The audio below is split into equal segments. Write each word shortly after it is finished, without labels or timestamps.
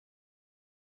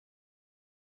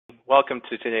Welcome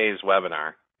to today's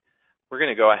webinar. We're going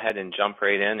to go ahead and jump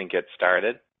right in and get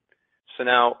started. So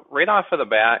now, right off of the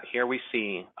bat, here we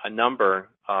see a number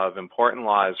of important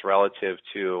laws relative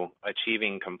to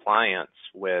achieving compliance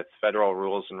with federal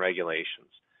rules and regulations.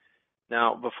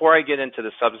 Now, before I get into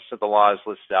the substance of the laws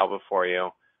listed out before you,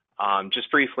 just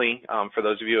briefly, for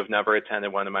those of you who have never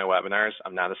attended one of my webinars,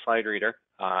 I'm not a slide reader,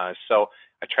 so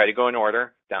I try to go in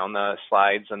order down the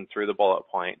slides and through the bullet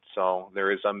points. So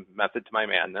there is a method to my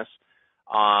madness,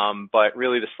 but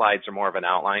really the slides are more of an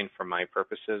outline for my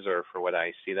purposes or for what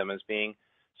I see them as being.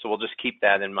 So we'll just keep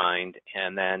that in mind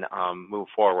and then move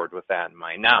forward with that in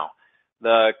mind. Now,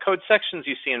 the code sections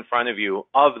you see in front of you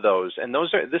of those, and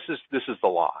those are this is the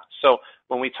law. So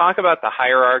when we talk about the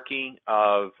hierarchy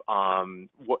of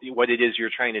what it is you're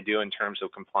trying to do in terms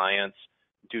of compliance,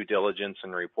 due diligence,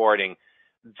 and reporting,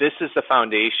 this is the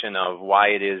foundation of why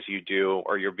it is you do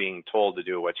or you're being told to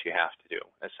do what you have to do,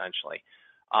 essentially.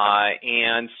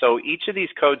 And so each of these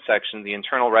code sections, the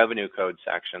Internal Revenue Code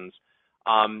sections,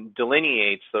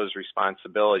 delineates those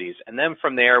responsibilities. And then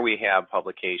from there we have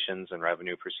publications and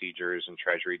revenue procedures and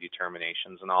treasury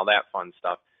determinations and all that fun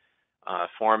stuff,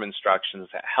 form instructions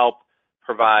that help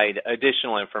provide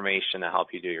additional information to help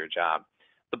you do your job.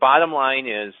 The bottom line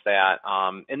is that,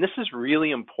 and this is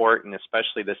really important,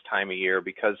 especially this time of year,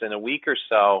 because in a week or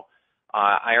so,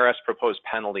 IRS proposed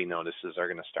penalty notices are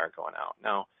going to start going out.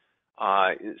 Now,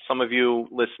 some of you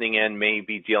listening in may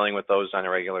be dealing with those on a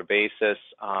regular basis.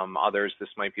 Others, this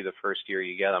might be the first year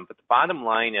you get them. But the bottom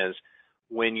line is,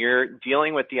 when you're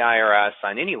dealing with the IRS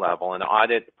on any level, an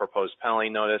audit, proposed penalty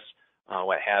notice,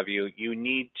 what have you, you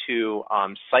need to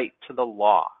cite to the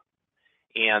law.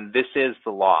 And this is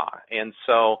the law. And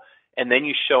so, and then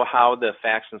you show how the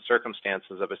facts and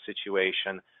circumstances of a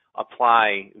situation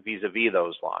apply vis-a-vis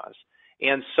those laws.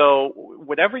 And so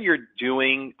whatever you're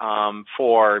doing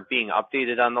for being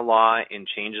updated on the law and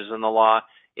changes in the law,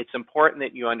 it's important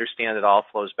that you understand it all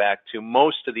flows back to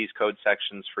most of these code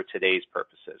sections for today's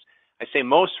purposes. I say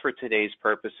most for today's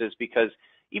purposes because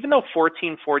even though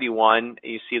 1441,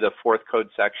 you see the fourth code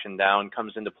section down,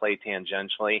 comes into play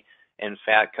tangentially, and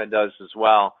FATCA does as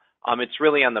well, it's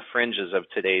really on the fringes of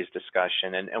today's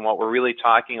discussion. And what we're really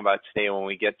talking about today when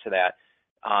we get to that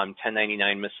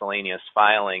 1099 miscellaneous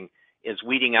filing is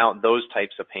weeding out those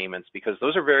types of payments, because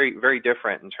those are very, very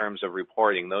different in terms of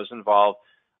reporting. Those involve,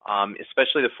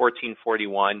 especially the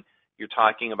 1441, you're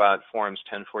talking about forms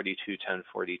 1042,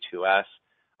 1042S,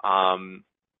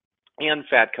 and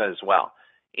FATCA as well.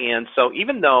 And so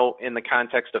even though in the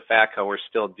context of FATCA, we're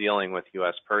still dealing with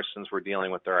U.S. persons, we're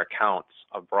dealing with their accounts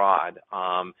abroad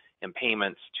and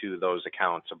payments to those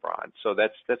accounts abroad. So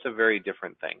that's a very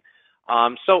different thing.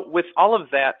 So with all of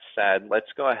that said, let's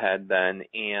go ahead then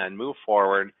and move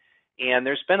forward. And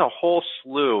there's been a whole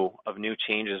slew of new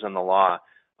changes in the law.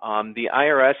 The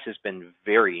IRS has been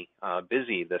very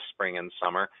busy this spring and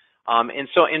summer. And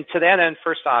to that end,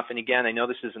 first off, and again, I know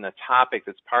this isn't a topic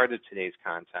that's part of today's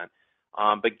content,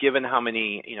 but given how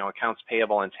many accounts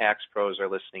payable and tax pros are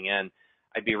listening in,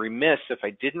 I'd be remiss if I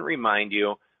didn't remind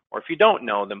you, or if you don't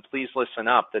know, then please listen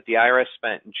up, that the IRS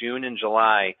spent June and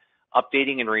July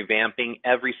updating and revamping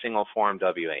every single Form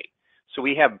W-8. So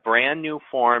we have brand new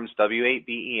forms,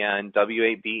 W-8-BEN,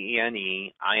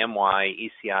 W-8-BENE,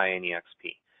 IMY, ECI, and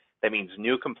EXP. That means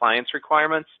new compliance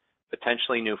requirements,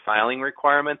 potentially new filing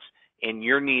requirements, and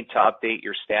your need to update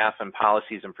your staff and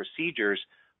policies and procedures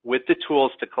with the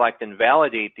tools to collect and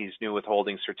validate these new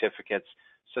withholding certificates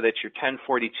so that your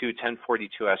 1042,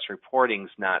 1042S reporting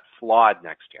is not flawed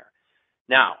next year.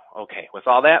 Now, okay, with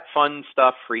all that fun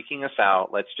stuff freaking us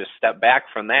out, let's just step back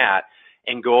from that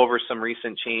and go over some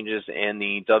recent changes in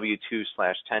the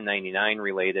W-2/1099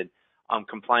 related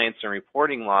compliance and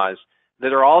reporting laws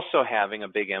that are also having a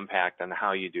big impact on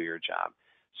how you do your job.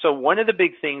 So one of the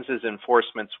big things is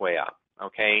enforcement's way up,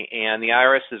 okay? And the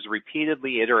IRS has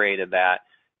repeatedly iterated that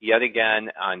yet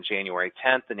again on January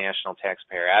 10th, the National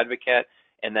Taxpayer Advocate,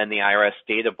 and then the IRS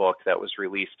data book that was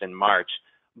released in March.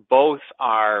 Both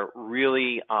are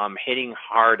really hitting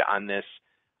hard on this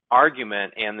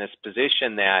argument and this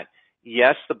position that,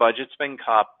 yes, the budget's been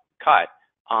cut,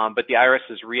 but the IRS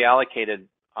has reallocated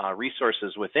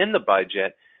resources within the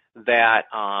budget that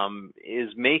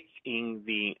is making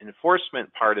the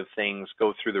enforcement part of things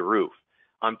go through the roof.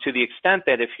 To the extent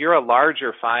that if you're a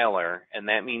larger filer, and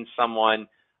that means someone,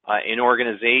 an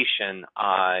organization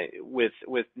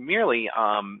with merely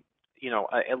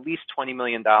at least $20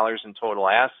 million in total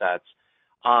assets,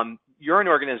 you're an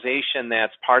organization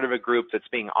that's part of a group that's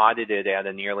being audited at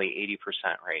a nearly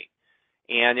 80% rate.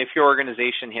 And if your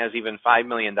organization has even $5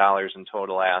 million in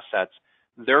total assets,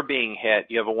 they're being hit.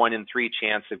 You have a 1 in 3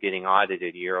 chance of getting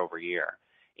audited year over year.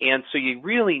 And so you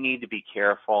really need to be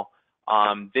careful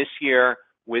this year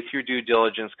with your due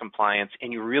diligence compliance,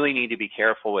 and you really need to be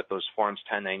careful with those Forms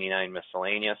 1099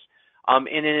 miscellaneous. And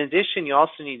in addition, you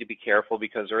also need to be careful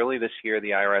because early this year,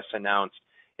 the IRS announced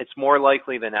it's more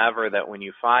likely than ever that when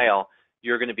you file,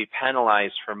 you're going to be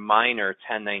penalized for minor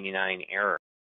 1099 errors.